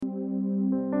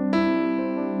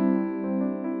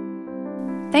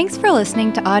Thanks for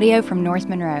listening to audio from North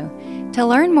Monroe. To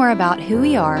learn more about who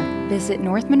we are, visit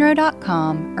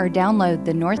northmonroe.com or download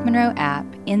the North Monroe app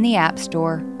in the App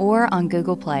Store or on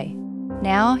Google Play.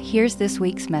 Now, here's this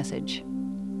week's message.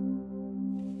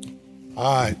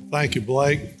 All right. Thank you,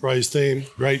 Blake. Praise team.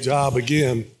 Great job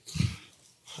again.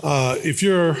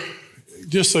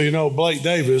 Just so you know, Blake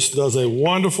Davis does a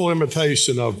wonderful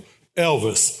imitation of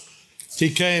Elvis. He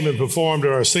came and performed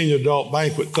at our senior adult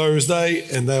banquet Thursday,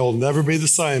 and they'll never be the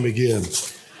same again.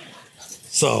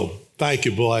 So, thank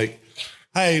you, Blake.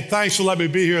 Hey, thanks for letting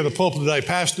me be here in the pulpit today.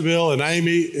 Pastor Bill and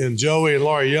Amy and Joey and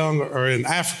Laurie Young are in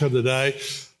Africa today.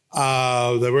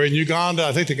 They were in Uganda.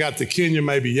 I think they got to Kenya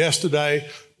maybe yesterday.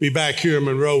 Be back here in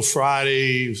Monroe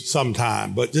Friday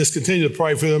sometime. But just continue to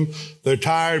pray for them. They're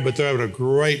tired, but they're having a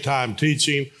great time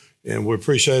teaching, and we're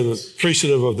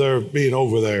appreciative of their being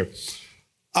over there.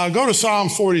 Go to Psalm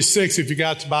 46 if you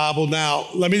got the Bible. Now,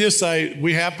 let me just say,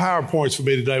 we have PowerPoints for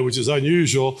me today, which is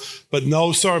unusual, but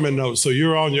no sermon notes, so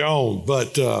you're on your own.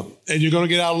 But and you're going to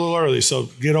get out a little early, so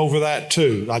get over that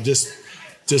too. I just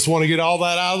want to get all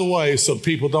that out of the way so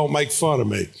people don't make fun of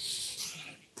me.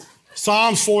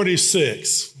 Psalm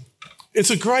 46.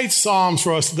 It's a great psalm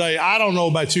for us today. I don't know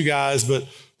about you guys, but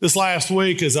this last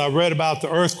week as I read about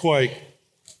the earthquake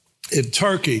in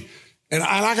Turkey, and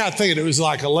I got thinking it was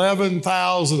like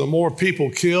 11,000 or more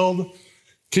people killed.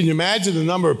 Can you imagine the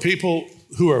number of people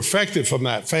who are affected from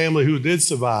that family who did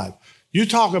survive? You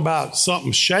talk about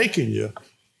something shaking you.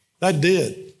 That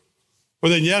did.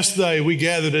 Well, then yesterday we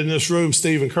gathered in this room,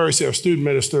 Stephen Kersey, our student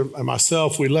minister, and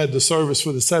myself, we led the service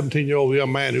for the 17-year-old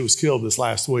young man who was killed this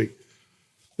last week.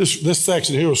 This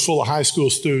section here was full of high school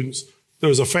students. There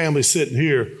was a family sitting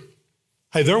here.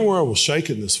 Hey, their world was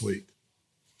shaken this week.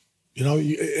 You know,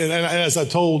 and as I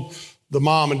told the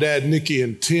mom and dad, Nikki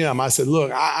and Tim, I said,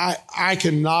 look, I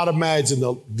cannot imagine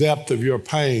the depth of your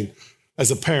pain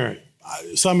as a parent.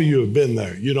 Some of you have been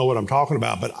there. You know what I'm talking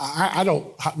about, but I don't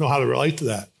know how to relate to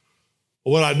that.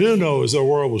 But what I do know is their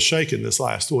world was shaken this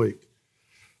last week.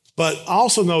 But I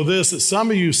also know this, that some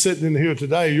of you sitting in here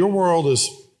today, your world is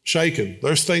shaken.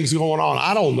 There's things going on.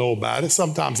 I don't know about it.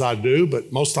 Sometimes I do,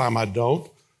 but most of the time I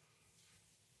don't.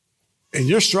 And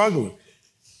you're struggling.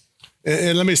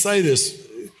 And let me say this.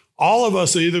 All of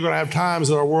us are either going to have times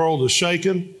that our world is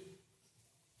shaken,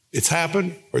 it's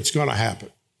happened, or it's going to happen.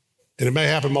 And it may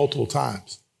happen multiple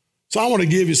times. So I want to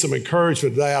give you some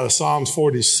encouragement today out of Psalms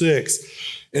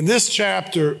 46. In this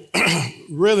chapter,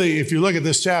 really, if you look at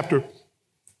this chapter,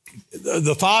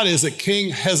 the thought is that King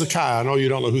Hezekiah, I know you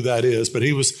don't know who that is, but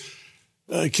he was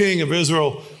king of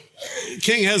Israel.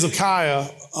 King Hezekiah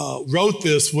wrote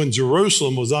this when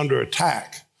Jerusalem was under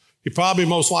attack. He probably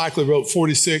most likely wrote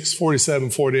 46, 47,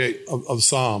 48 of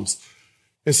Psalms.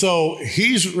 And so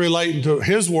he's relating to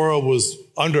his world was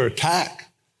under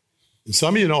attack. And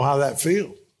some of you know how that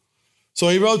feels. So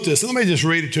he wrote this. And let me just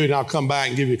read it to you and I'll come back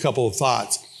and give you a couple of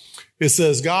thoughts. It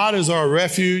says, God is our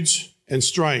refuge and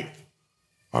strength,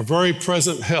 our very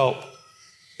present help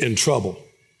in trouble.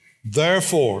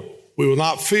 Therefore, we will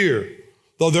not fear,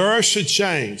 though the earth should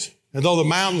change, and though the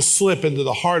mountains slip into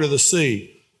the heart of the sea,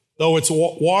 though its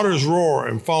waters roar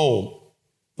and foam,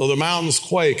 though the mountains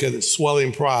quake at its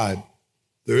swelling pride.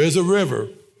 There is a river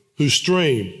whose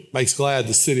stream makes glad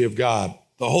the city of God,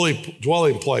 the holy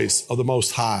dwelling place of the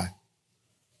Most High.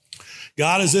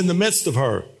 God is in the midst of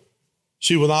her.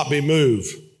 She will not be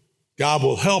moved. God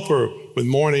will help her when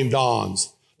morning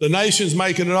dawns. The nations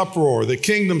make an uproar. The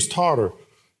kingdoms totter.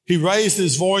 He raised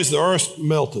his voice. The earth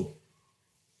melted.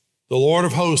 The Lord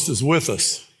of hosts is with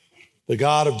us. The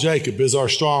God of Jacob is our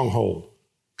stronghold.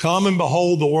 Come and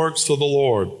behold the works of the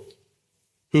Lord,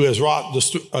 who has wrought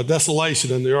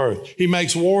desolation in the earth. He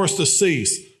makes wars to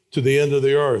cease to the end of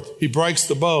the earth. He breaks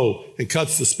the bow and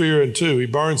cuts the spear in two. He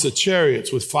burns the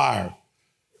chariots with fire.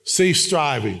 Cease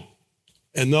striving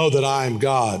and know that I am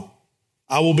God.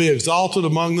 I will be exalted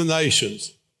among the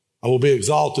nations. I will be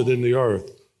exalted in the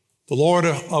earth. The Lord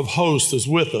of hosts is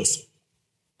with us.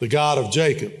 The God of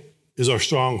Jacob is our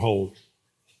stronghold.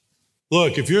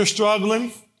 Look, if you're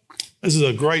struggling, this is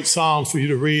a great psalm for you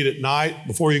to read at night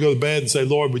before you go to bed and say,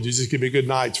 Lord, would you just give me a good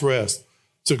night's rest?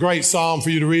 It's a great psalm for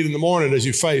you to read in the morning as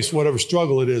you face whatever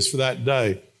struggle it is for that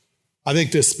day. I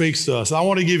think this speaks to us. I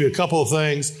want to give you a couple of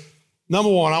things.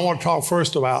 Number one, I want to talk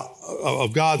first about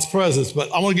of God's presence, but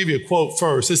I want to give you a quote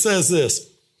first. It says this.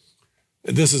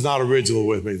 This is not original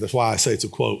with me. That's why I say it's a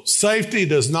quote. Safety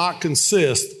does not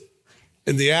consist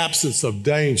in the absence of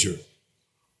danger,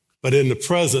 but in the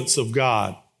presence of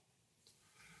God.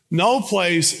 No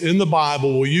place in the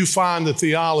Bible will you find the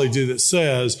theology that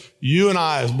says you and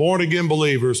I as born-again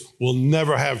believers will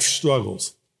never have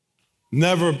struggles,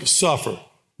 never suffer,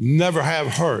 never have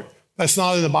hurt. That's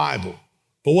not in the Bible.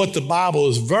 But what the Bible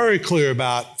is very clear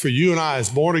about for you and I as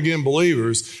born-again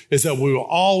believers is that we will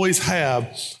always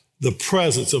have the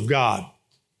presence of God.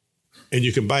 And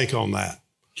you can bank on that.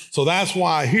 So that's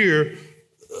why here,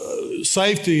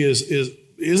 safety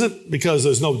isn't because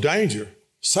there's no danger.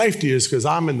 Safety is because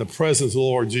I'm in the presence of the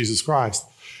Lord Jesus Christ.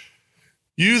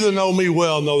 You that know me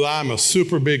well know that I'm a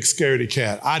super big scaredy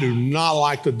cat. I do not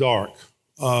like the dark.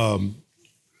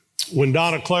 When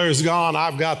Donna Claire's gone,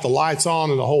 I've got the lights on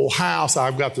in the whole house.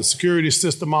 I've got the security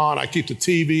system on. I keep the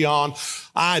TV on.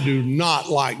 I do not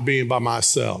like being by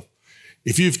myself.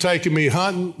 If you've taken me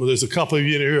hunting, well, there's a couple of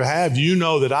you in here who have, you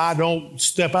know that I don't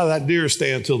step out of that deer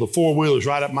stand until the four-wheeler's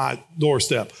right at my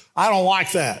doorstep. I don't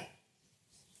like that.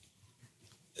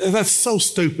 That's so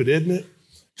stupid, isn't it?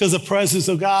 Because the presence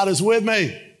of God is with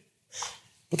me.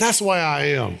 But that's the way I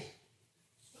am.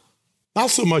 Not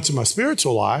so much in my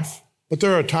spiritual life, but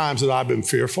there are times that I've been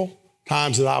fearful,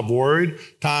 times that I've worried,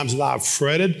 times that I've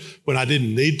fretted when I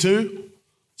didn't need to.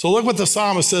 So look what the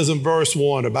psalmist says in verse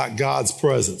 1 about God's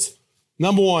presence.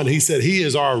 Number one, he said, he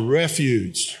is our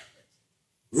refuge.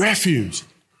 Refuge.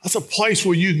 That's a place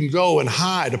where you can go and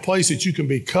hide, a place that you can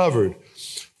be covered.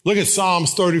 Look at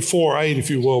Psalms 34:8, if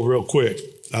you will, real quick.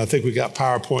 I think we got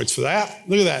PowerPoints for that.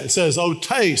 Look at that. It says, oh,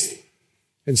 taste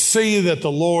and see that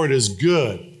the Lord is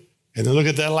good. And then look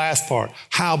at that last part.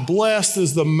 How blessed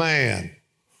is the man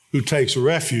who takes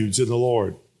refuge in the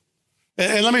Lord.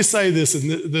 And let me say this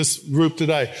in this group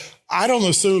today. I don't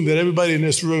assume that everybody in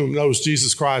this room knows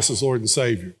Jesus Christ as Lord and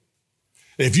Savior.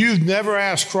 If you've never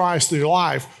asked Christ in your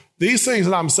life, these things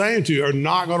that I'm saying to you are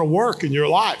not going to work in your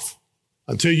life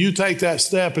until you take that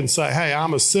step and say, hey,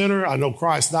 I'm a sinner. I know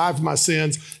Christ died for my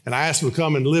sins, and I ask him to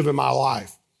come and live in my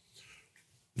life.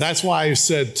 That's why he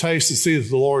said, taste and see that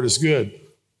the Lord is good.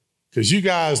 Because you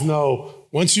guys know,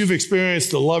 once you've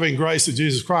experienced the loving grace of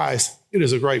Jesus Christ, it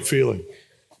is a great feeling.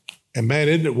 And man,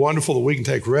 isn't it wonderful that we can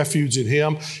take refuge in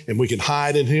him and we can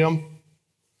hide in him?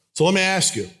 So let me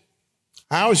ask you,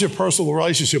 how is your personal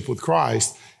relationship with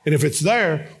Christ? And if it's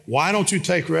there, why don't you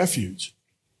take refuge?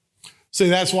 See,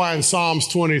 that's why in Psalms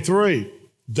 23,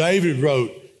 David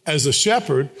wrote, as a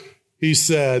shepherd, he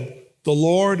said, the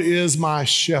Lord is my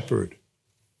shepherd.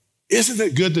 Isn't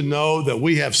it good to know that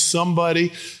we have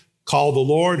somebody called the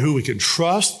Lord who we can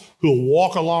trust, who will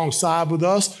walk alongside with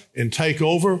us and take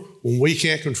over when we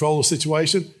can't control the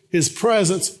situation? His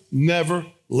presence never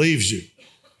leaves you.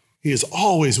 He is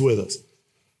always with us.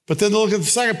 But then look at the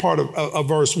second part of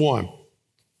verse 1.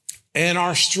 And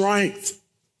our strength.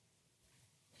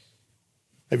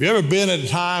 Have you ever been at a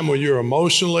time when you're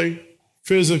emotionally,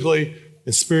 physically,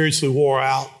 and spiritually wore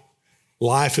out?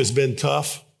 Life has been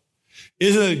tough.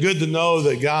 Isn't it good to know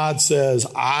that God says,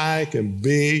 I can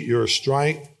be your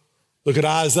strength? Look at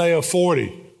Isaiah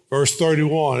 40, verse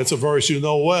 31. It's a verse you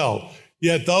know well.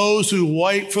 Yet those who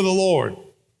wait for the Lord,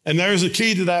 and there's a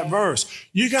key to that verse.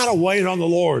 You got to wait on the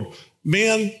Lord.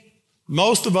 Men,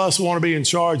 most of us want to be in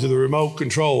charge of the remote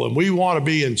control, and we want to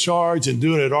be in charge and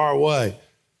doing it our way.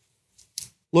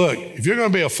 Look, if you're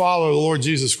going to be a follower of the Lord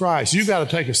Jesus Christ, you've got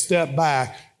to take a step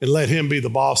back and let him be the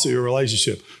boss of your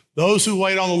relationship. Those who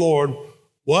wait on the Lord,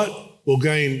 what? Will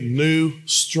gain new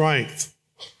strength.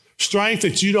 Strength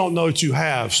that you don't know that you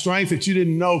have. Strength that you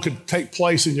didn't know could take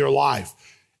place in your life.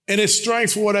 And it's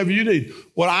strength for whatever you need.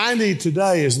 What I need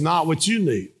today is not what you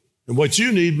need. And what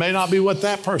you need may not be what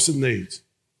that person needs.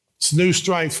 It's new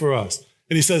strength for us.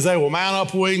 And he says they will mount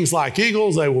up wings like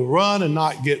eagles. They will run and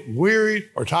not get weary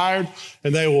or tired.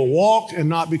 And they will walk and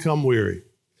not become weary.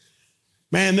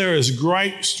 Man, there is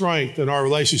great strength in our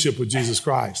relationship with Jesus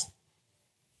Christ.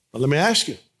 But let me ask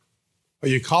you, are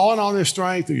you calling on this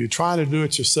strength or are you trying to do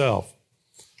it yourself?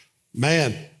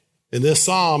 Man, in this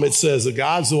psalm, it says that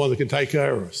God's the one that can take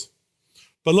care of us.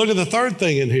 But look at the third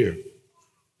thing in here.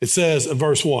 It says in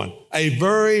verse 1, a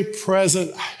very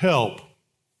present help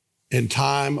in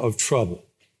time of trouble.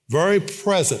 Very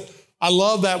present. I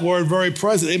love that word, very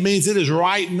present. It means it is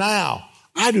right now.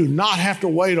 I do not have to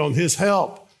wait on his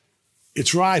help.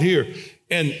 It's right here.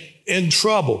 And in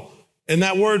trouble. And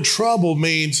that word trouble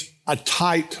means a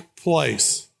tight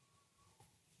place.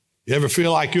 You ever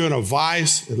feel like you're in a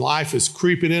vice and life is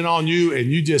creeping in on you and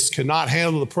you just cannot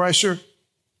handle the pressure?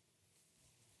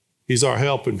 He's our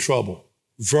help in trouble.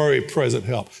 Very present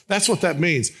help. That's what that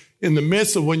means. In the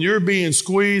midst of when you're being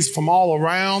squeezed from all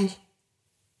around,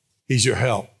 he's your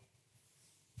help.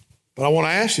 But I want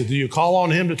to ask you, do you call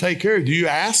on him to take care of you? Do you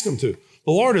ask him to?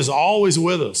 The Lord is always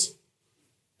with us.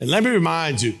 And let me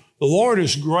remind you, the Lord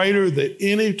is greater than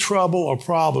any trouble or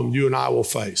problem you and I will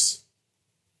face.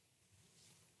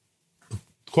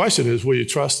 The question is, will you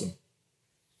trust him?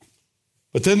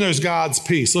 But then there's God's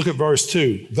peace. Look at verse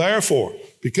 2. Therefore,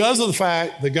 because of the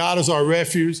fact that God is our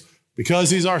refuge, because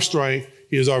he's our strength,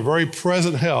 he is our very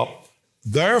present help,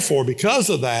 therefore, because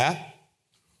of that,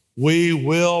 we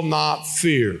will not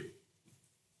fear.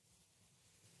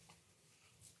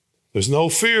 There's no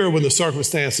fear when the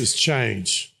circumstances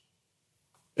change.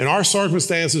 And our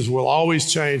circumstances will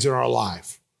always change in our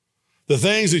life. The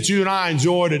things that you and I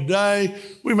enjoy today,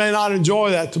 we may not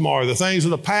enjoy that tomorrow. The things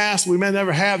of the past, we may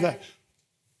never have that.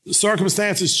 The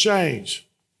circumstances change.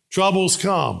 Troubles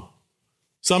come.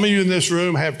 Some of you in this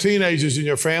room have teenagers in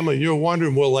your family, and you're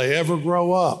wondering, will they ever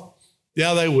grow up?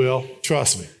 Yeah, they will.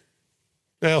 Trust me.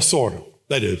 Well, sort of.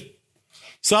 They do.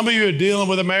 Some of you are dealing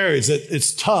with a marriage that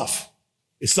it's tough.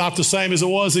 It's not the same as it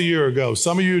was a year ago.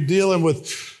 Some of you are dealing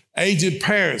with aged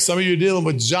parents. Some of you are dealing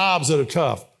with jobs that are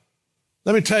tough.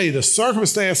 Let me tell you, the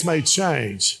circumstance may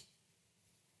change,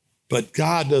 but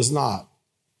God does not.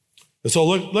 And so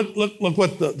look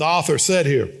what the author said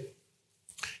here.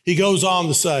 He goes on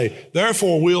to say,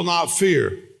 therefore we'll not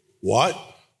fear. What?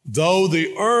 Though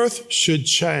the earth should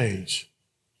change.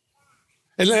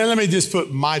 And let me just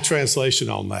put my translation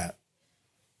on that.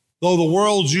 Though the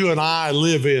world you and I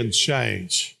live in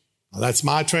change. Now, that's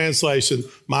my translation,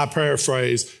 my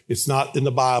paraphrase. It's not in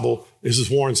the Bible. This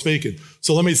is Warren speaking.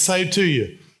 So let me say to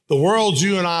you, the world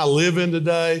you and I live in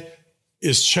today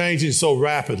is changing so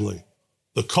rapidly.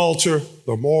 The culture,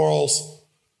 the morals.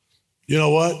 You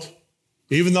know what?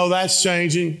 Even though that's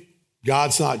changing,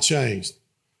 God's not changed.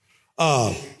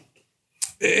 And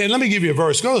let me give you a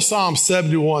verse. Go to Psalm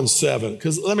 71:7,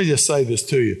 because let me just say this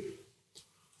to you.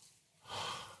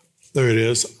 There it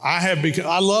is.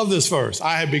 I love this verse.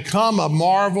 I have become a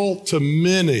marvel to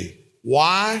many.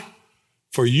 Why?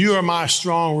 For you are my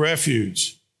strong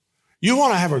refuge. You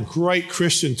want to have a great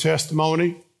Christian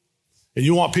testimony, and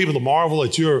you want people to marvel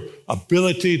at your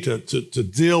ability to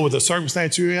deal with the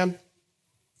circumstance you're in?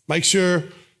 Make sure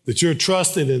that you're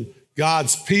trusting in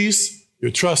God's peace.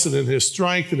 You're trusting in his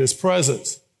strength and his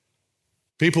presence.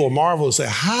 People will marvel and say,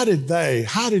 how did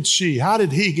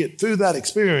he get through that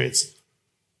experience?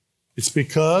 It's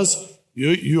because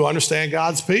you understand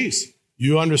God's peace.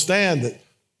 You understand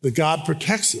that God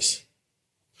protects us.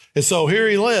 And so here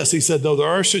he lists, he said, though the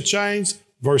earth should change,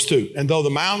 verse 2, and though the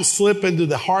mountains slip into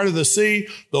the heart of the sea,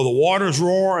 though the waters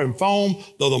roar and foam,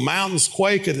 though the mountains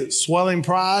quake at its swelling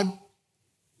pride,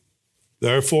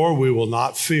 therefore we will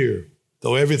not fear,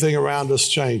 though everything around us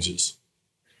changes.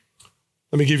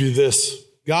 Let me give you this.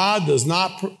 God does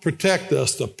not protect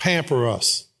us to pamper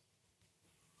us.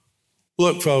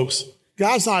 Look, folks,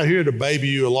 God's not here to baby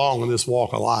you along in this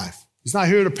walk of life. He's not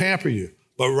here to pamper you,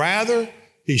 but rather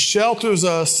he shelters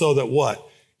us so that what?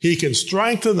 He can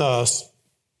strengthen us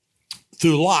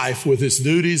through life with its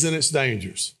duties and its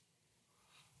dangers.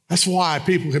 That's why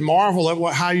people can marvel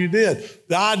at how you did.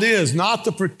 The idea is not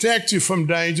to protect you from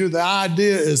danger. The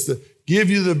idea is to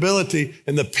give you the ability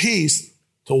and the peace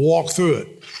to walk through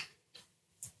it.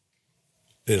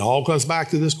 It all comes back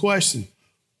to this question.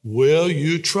 Will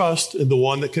you trust in the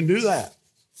one that can do that?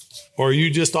 Or are you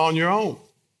just on your own?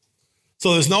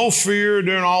 So there's no fear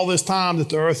during all this time that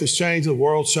the earth is changing, the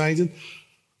world's changing.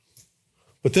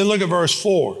 But then look at verse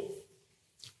 4.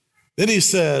 Then he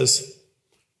says,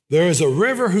 there is a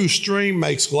river whose stream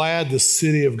makes glad the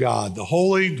city of God, the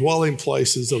holy dwelling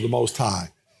places of the Most High.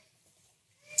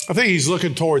 I think he's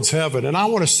looking towards heaven. And I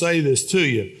want to say this to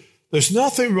you. There's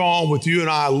nothing wrong with you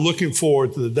and I looking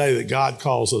forward to the day that God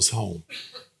calls us home.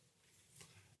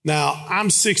 Now,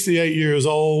 I'm 68 years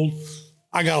old.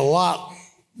 I got a lot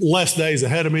less days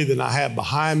ahead of me than I have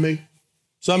behind me.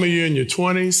 Some of you in your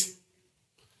 20s,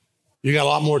 you got a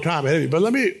lot more time ahead of you. But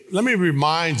let me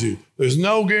remind you, there's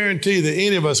no guarantee that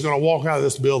any of us are going to walk out of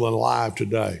this building alive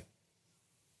today.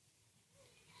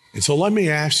 And so let me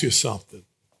ask you something.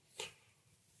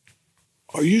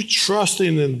 Are you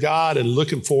trusting in God and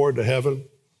looking forward to heaven?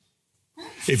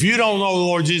 If you don't know the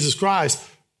Lord Jesus Christ,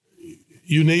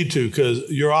 you need to, because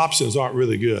your options aren't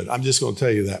really good. I'm just going to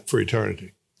tell you that for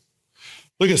eternity.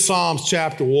 Look at Psalms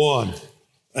chapter 1.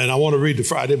 And I want to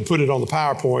read I didn't put it on the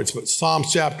PowerPoints, but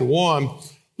Psalms chapter 1,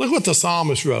 look what the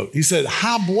psalmist wrote. He said,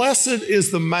 how blessed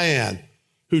is the man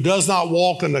who does not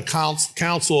walk in the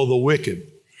counsel of the wicked,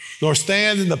 nor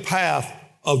stand in the path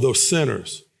of the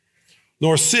sinners,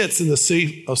 nor sits in the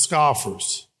seat of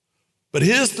scoffers. But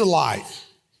his delight,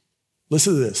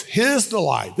 listen to this, his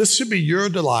delight, this should be your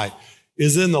delight,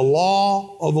 is in the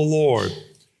law of the Lord.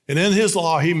 And in his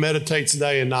law, he meditates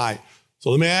day and night. So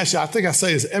let me ask you, I think I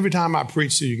say this every time I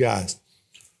preach to you guys.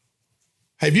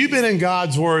 Have you been in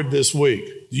God's word this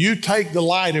week? Do you take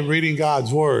delight in reading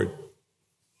God's word?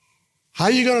 How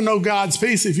are you going to know God's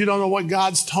peace if you don't know what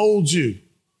God's told you?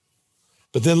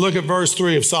 But then look at verse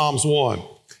 3 of Psalms 1.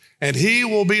 And he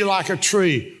will be like a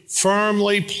tree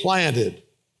firmly planted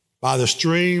by the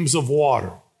streams of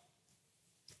water.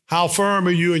 How firm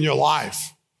are you in your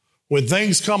life? When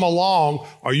things come along,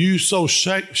 are you so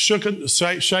shook up,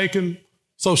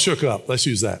 let's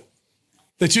use that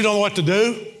you don't know what to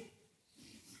do?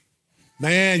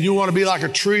 Man, you want to be like a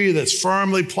tree that's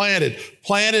firmly planted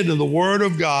in the Word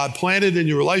of God, planted in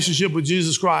your relationship with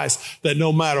Jesus Christ, that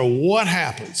no matter what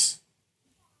happens,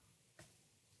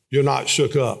 you're not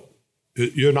shook up.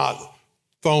 You're not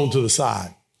thrown to the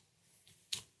side.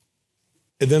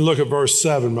 And then look at verse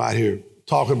 7 right here,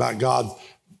 talking about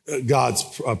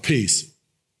God's peace.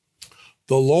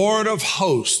 The Lord of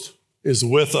hosts is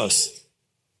with us.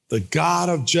 The God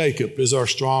of Jacob is our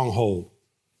stronghold.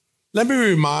 Let me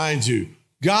remind you,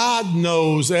 God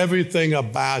knows everything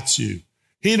about you.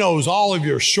 He knows all of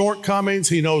your shortcomings.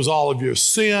 He knows all of your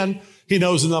sin. He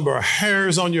knows the number of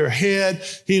hairs on your head.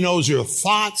 He knows your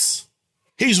thoughts.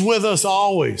 He's with us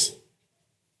always.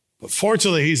 But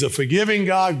fortunately, he's a forgiving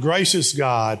God, gracious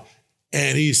God.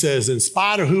 And he says, in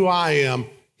spite of who I am,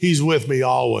 he's with me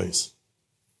always.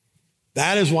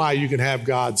 That is why you can have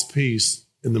God's peace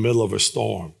in the middle of a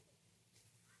storm.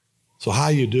 So how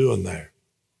you doing there?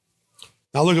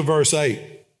 Now look at verse 8,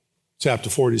 chapter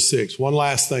 46. One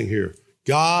last thing here.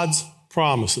 God's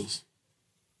promises.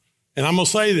 And I'm going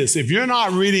to say this. If you're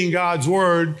not reading God's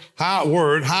word,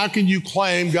 how can you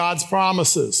claim God's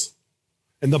promises?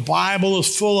 And the Bible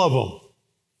is full of them.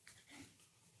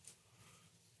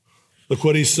 Look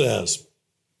what he says.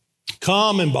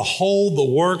 Come and behold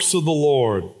the works of the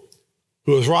Lord,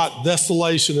 who has wrought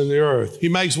desolation in the earth. He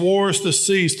makes wars to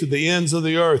cease to the ends of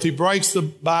the earth. He breaks the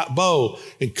bow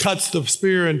and cuts the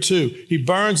spear in two. He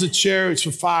burns the chariots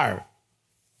with fire.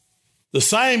 The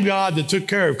same God that took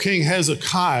care of King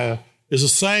Hezekiah is the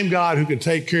same God who can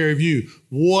take care of you,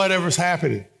 whatever's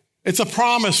happening. It's a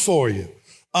promise for you.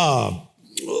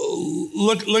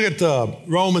 Look at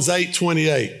Romans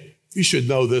 8:28. You should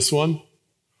know this one.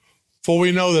 For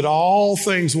we know that all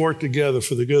things work together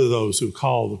for the good of those who are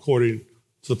called according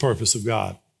to the purpose of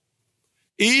God.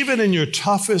 Even in your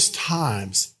toughest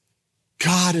times,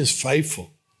 God is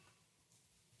faithful.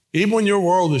 Even when your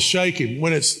world is shaking,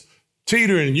 when it's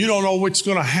teetering and you don't know what's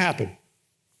going to happen,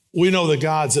 we know that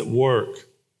God's at work.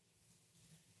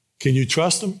 Can you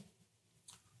trust him?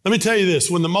 Let me tell you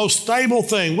this. When the most stable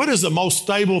thing, what is the most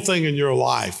stable thing in your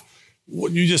life?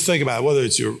 You just think about it, whether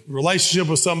it's your relationship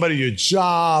with somebody, your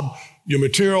job, your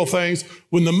material things.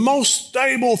 When the most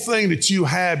stable thing that you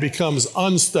have becomes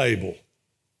unstable,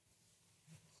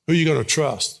 who are you going to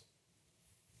trust?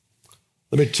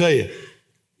 Let me tell you,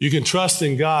 you can trust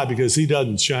in God because he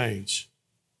doesn't change.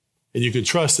 And you can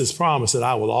trust his promise that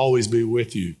I will always be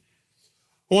with you.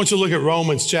 I want you to look at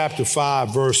Romans chapter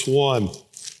 5, verse 1,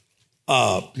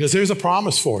 because there's a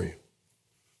promise for you.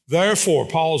 Therefore,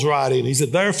 Paul's writing, he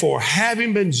said, therefore,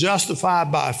 having been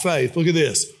justified by faith, look at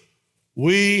this,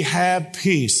 we have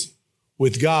peace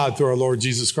with God through our Lord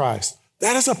Jesus Christ.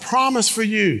 That is a promise for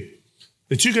you,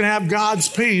 that you can have God's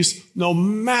peace no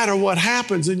matter what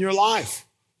happens in your life,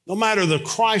 no matter the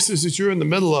crisis that you're in the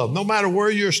middle of, no matter where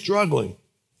you're struggling.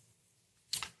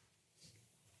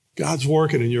 God's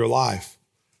working in your life.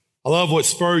 I love what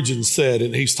Spurgeon said,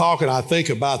 and he's talking, I think,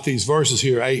 about these verses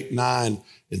here, 8, 9,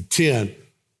 and 10,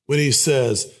 when he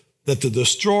says that the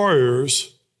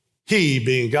destroyers, he,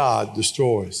 being God,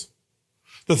 destroys.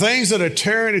 The things that are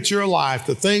tearing at your life,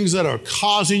 the things that are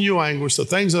causing you anguish, the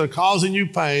things that are causing you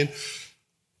pain,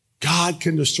 God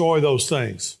can destroy those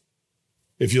things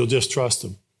if you'll just trust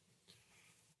him.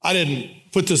 I didn't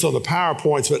put this on the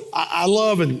PowerPoints, but I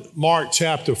love in Mark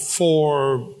chapter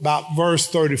 4, about verse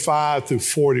 35 through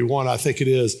 41, I think it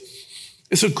is.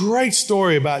 It's a great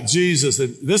story about Jesus.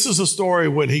 And this is a story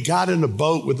when he got in the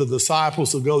boat with the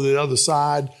disciples to go to the other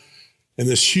side, and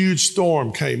this huge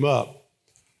storm came up.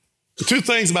 The two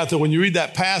things about that, when you read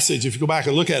that passage, if you go back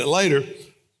and look at it later,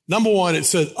 number one, it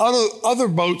said other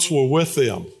boats were with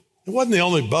them. It wasn't the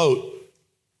only boat.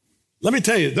 Let me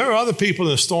tell you, there are other people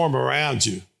in the storm around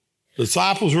you. The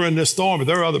disciples were in this storm, but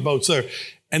there are other boats there.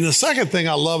 And the second thing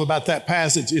I love about that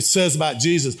passage, it says about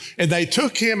Jesus, and they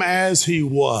took him as he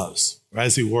was, or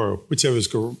as he were, whichever is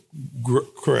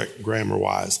correct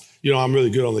grammar-wise. You know, I'm really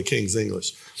good on the King's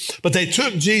English. But they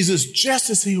took Jesus just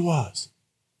as he was.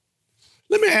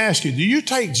 Let me ask you, do you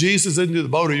take Jesus into the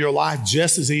boat of your life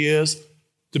just as he is,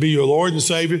 to be your Lord and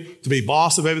Savior, to be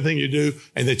boss of everything you do,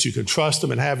 and that you can trust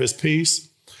him and have his peace?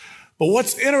 But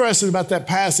what's interesting about that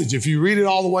passage, if you read it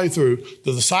all the way through,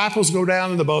 the disciples go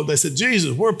down in the boat. They said,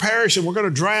 Jesus, we're perishing. We're going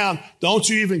to drown. Don't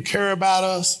you even care about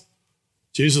us?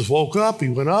 Jesus woke up. He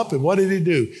went up. And what did he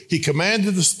do? He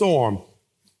commanded the storm,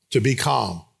 to be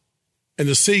calm. And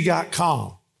the sea got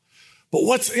calm. But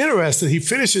what's interesting, he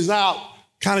finishes out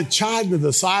kind of chiding the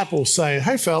disciples saying,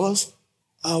 hey, fellas,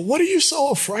 what are you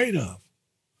so afraid of?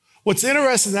 What's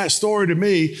interesting in that story to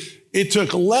me, it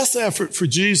took less effort for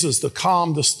Jesus to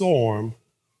calm the storm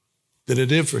than it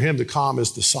did for him to calm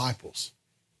his disciples.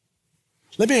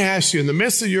 Let me ask you, in the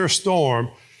midst of your storm,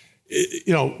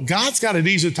 God's got an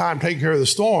easier time taking care of the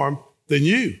storm than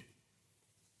you.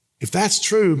 If that's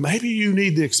true, maybe you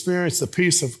need to experience the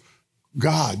peace of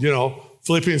God.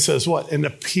 Philippians says what? And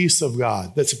the peace of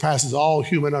God that surpasses all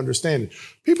human understanding.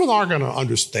 People aren't going to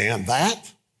understand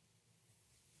that.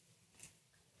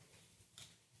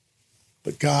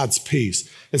 But God's peace.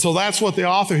 And so that's what the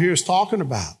author here is talking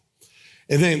about.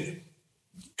 And then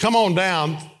come on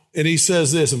down, and he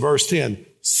says this in verse 10,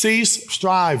 cease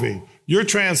striving. Your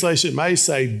translation may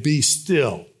say, be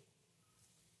still.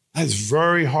 That's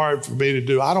very hard for me to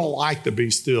do. I don't like to be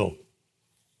still.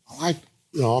 I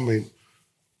want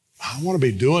to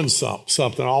be doing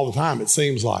something all the time, it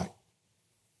seems like.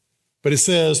 But it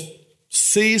says,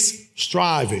 cease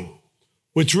striving,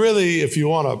 which really, if you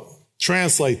want to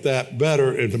translate that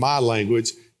better into my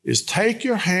language, is take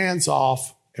your hands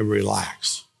off and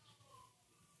relax.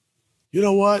 You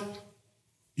know what?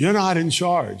 You're not in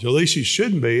charge. At least you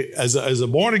shouldn't be. As a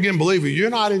born-again believer, you're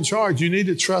not in charge. You need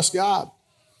to trust God.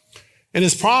 And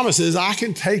his promise is, I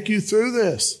can take you through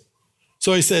this.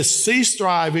 So he says, cease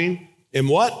striving and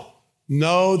what?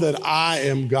 Know that I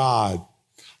am God.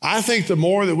 I think the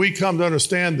more that we come to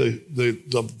understand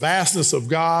the vastness of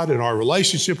God and our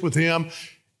relationship with him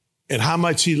and how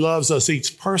much he loves us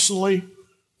each personally,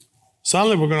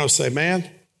 suddenly we're going to say, man,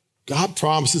 God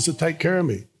promises to take care of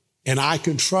me. And I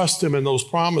can trust him in those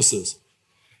promises.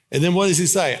 And then what does he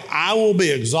say? I will be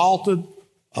exalted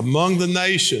among the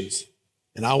nations,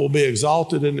 and I will be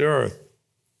exalted in the earth.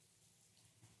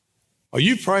 Are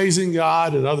you praising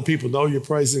God and other people know you're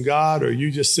praising God, or are you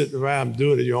just sitting around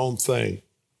doing your own thing?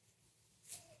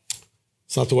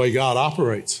 It's not the way God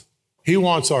operates. He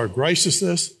wants our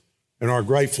graciousness and our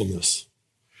gratefulness.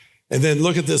 And then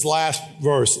look at this last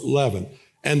verse, 11.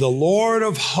 And the Lord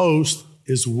of hosts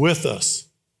is with us.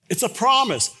 It's a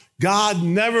promise. God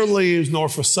never leaves nor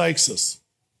forsakes us.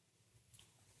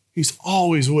 He's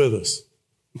always with us.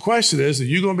 The question is, are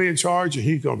you going to be in charge or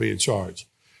he's going to be in charge?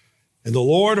 And the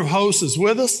Lord of hosts is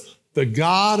with us. The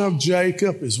God of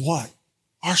Jacob is what?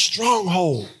 Our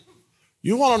stronghold.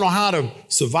 You want to know how to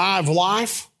survive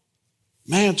life?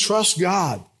 Man, trust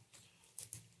God. I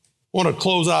want to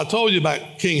close out. I told you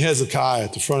about King Hezekiah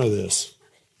at the front of this.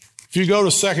 If you go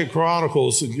to 2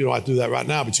 Chronicles, you don't have to do that right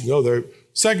now, but you can go there.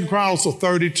 2 Chronicles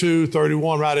 32,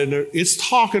 31, right in there. It's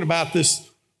talking about this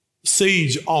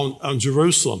siege on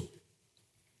Jerusalem.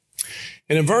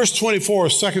 And in verse 24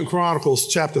 of 2 Chronicles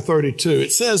chapter 32,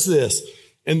 it says this,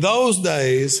 in those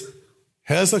days,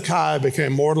 Hezekiah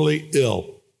became mortally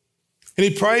ill. And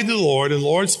he prayed to the Lord, and the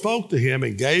Lord spoke to him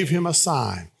and gave him a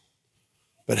sign.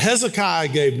 But Hezekiah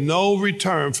gave no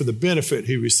return for the benefit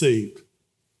he received.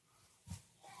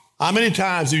 How many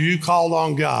times have you called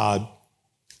on God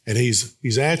and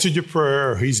he's answered your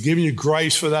prayer, or he's given you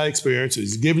grace for that experience,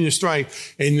 he's given you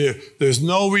strength, and there's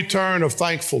no return of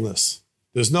thankfulness.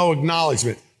 There's no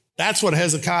acknowledgement. That's what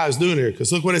Hezekiah is doing here,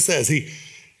 because look what it says. He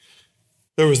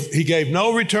gave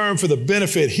no return for the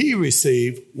benefit he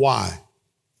received. Why?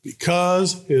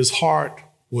 Because his heart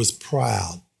was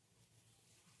proud.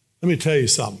 Let me tell you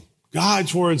something.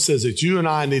 God's word says that you and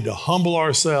I need to humble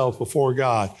ourselves before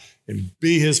God and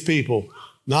be his people,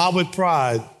 not with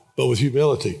pride, but with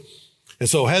humility. And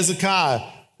so Hezekiah,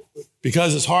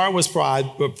 because his heart was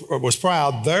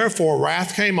proud, therefore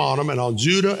wrath came on him and on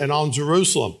Judah and on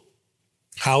Jerusalem.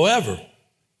 However,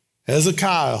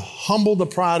 Hezekiah humbled the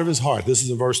pride of his heart. This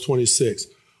is in verse 26.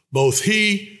 Both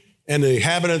he and the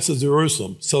inhabitants of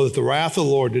Jerusalem, so that the wrath of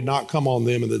the Lord did not come on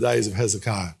them in the days of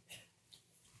Hezekiah.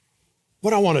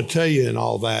 What I want to tell you in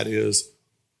all that is,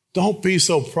 don't be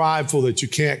so prideful that you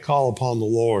can't call upon the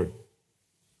Lord.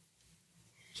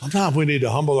 Sometimes we need to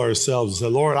humble ourselves and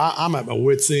say, Lord, I'm at my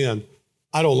wit's end.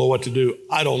 I don't know what to do.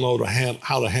 I don't know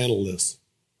how to handle this.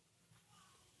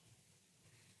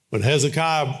 When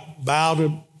Hezekiah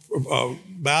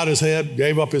bowed his head,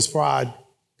 gave up his pride,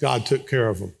 God took care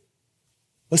of him.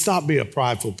 Let's not be a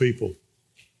prideful people.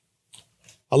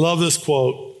 I love this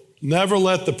quote. Never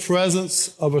let the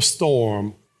presence of a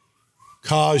storm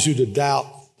cause you to doubt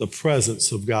the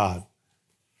presence of God.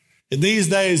 In these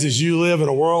days, as you live in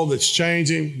a world that's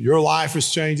changing, your life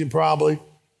is changing probably,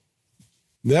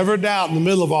 never doubt in the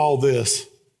middle of all this,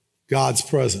 God's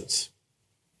presence.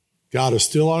 God is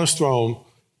still on his throne.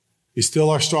 He's still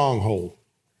our stronghold,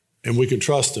 and we can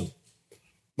trust him.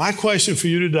 My question for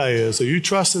you today is, are you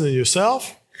trusting in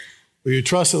yourself, or are you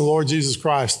trusting the Lord Jesus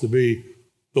Christ to be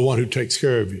the one who takes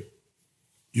care of you?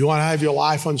 You want to have your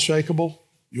life unshakable?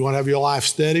 You want to have your life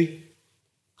steady?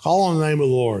 Call on the name of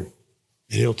the Lord,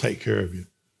 and he'll take care of you.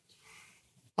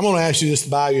 I'm going to ask you just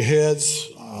to bow your heads.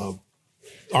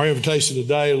 Our invitation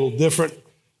today is a little different.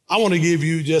 I want to give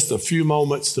you just a few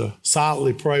moments to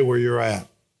silently pray where you're at.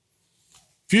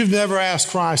 If you've never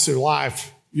asked Christ in your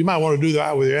life, you might want to do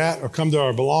that where you're at, or come to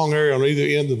our Belong area on either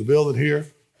end of the building here.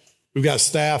 We've got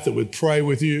staff that would pray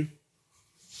with you.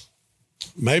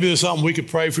 Maybe there's something we could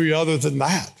pray for you other than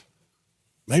that.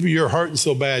 Maybe you're hurting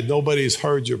so bad nobody's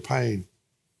heard your pain,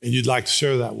 and you'd like to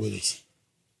share that with us.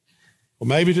 Well,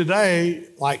 maybe today,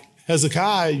 like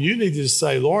Hezekiah, you need to just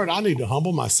say, Lord, I need to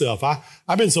humble myself.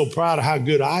 I've been so proud of how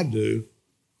good I do.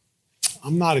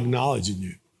 I'm not acknowledging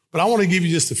you. But I want to give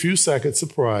you just a few seconds to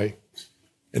pray,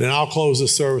 and then I'll close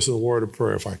this service with a word of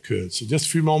prayer if I could. So just a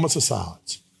few moments of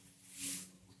silence.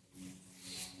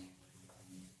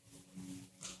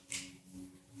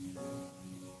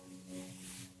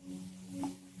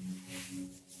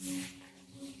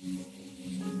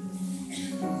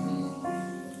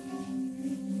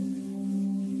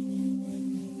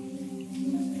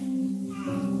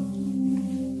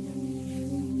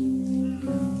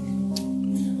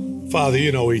 Father,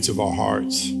 you know each of our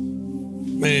hearts.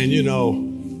 Man, you know,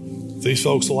 these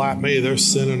folks are like me, they're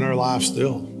sin in their life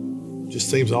still. Just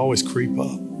seems to always creep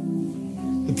up.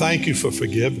 And thank you for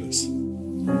forgiveness.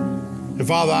 And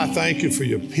Father, I thank you for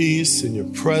your peace and your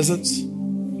presence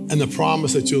and the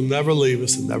promise that you'll never leave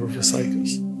us and never forsake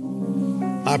us.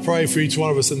 I pray for each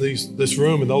one of us in this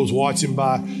room and those watching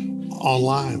by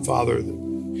online, Father,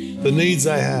 the needs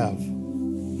they have,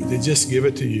 they just give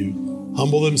it to you,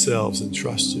 humble themselves and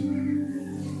trust you.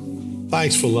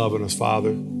 Thanks for loving us,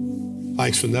 Father.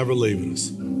 Thanks for never leaving us.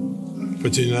 For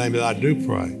in your name that I do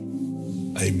pray.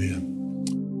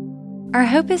 Amen. Our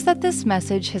hope is that this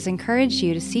message has encouraged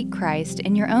you to seek Christ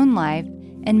in your own life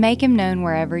and make him known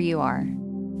wherever you are.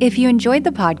 If you enjoyed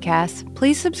the podcast,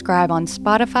 please subscribe on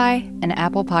Spotify and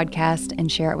Apple Podcasts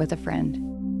and share it with a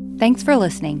friend. Thanks for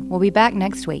listening. We'll be back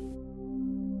next week.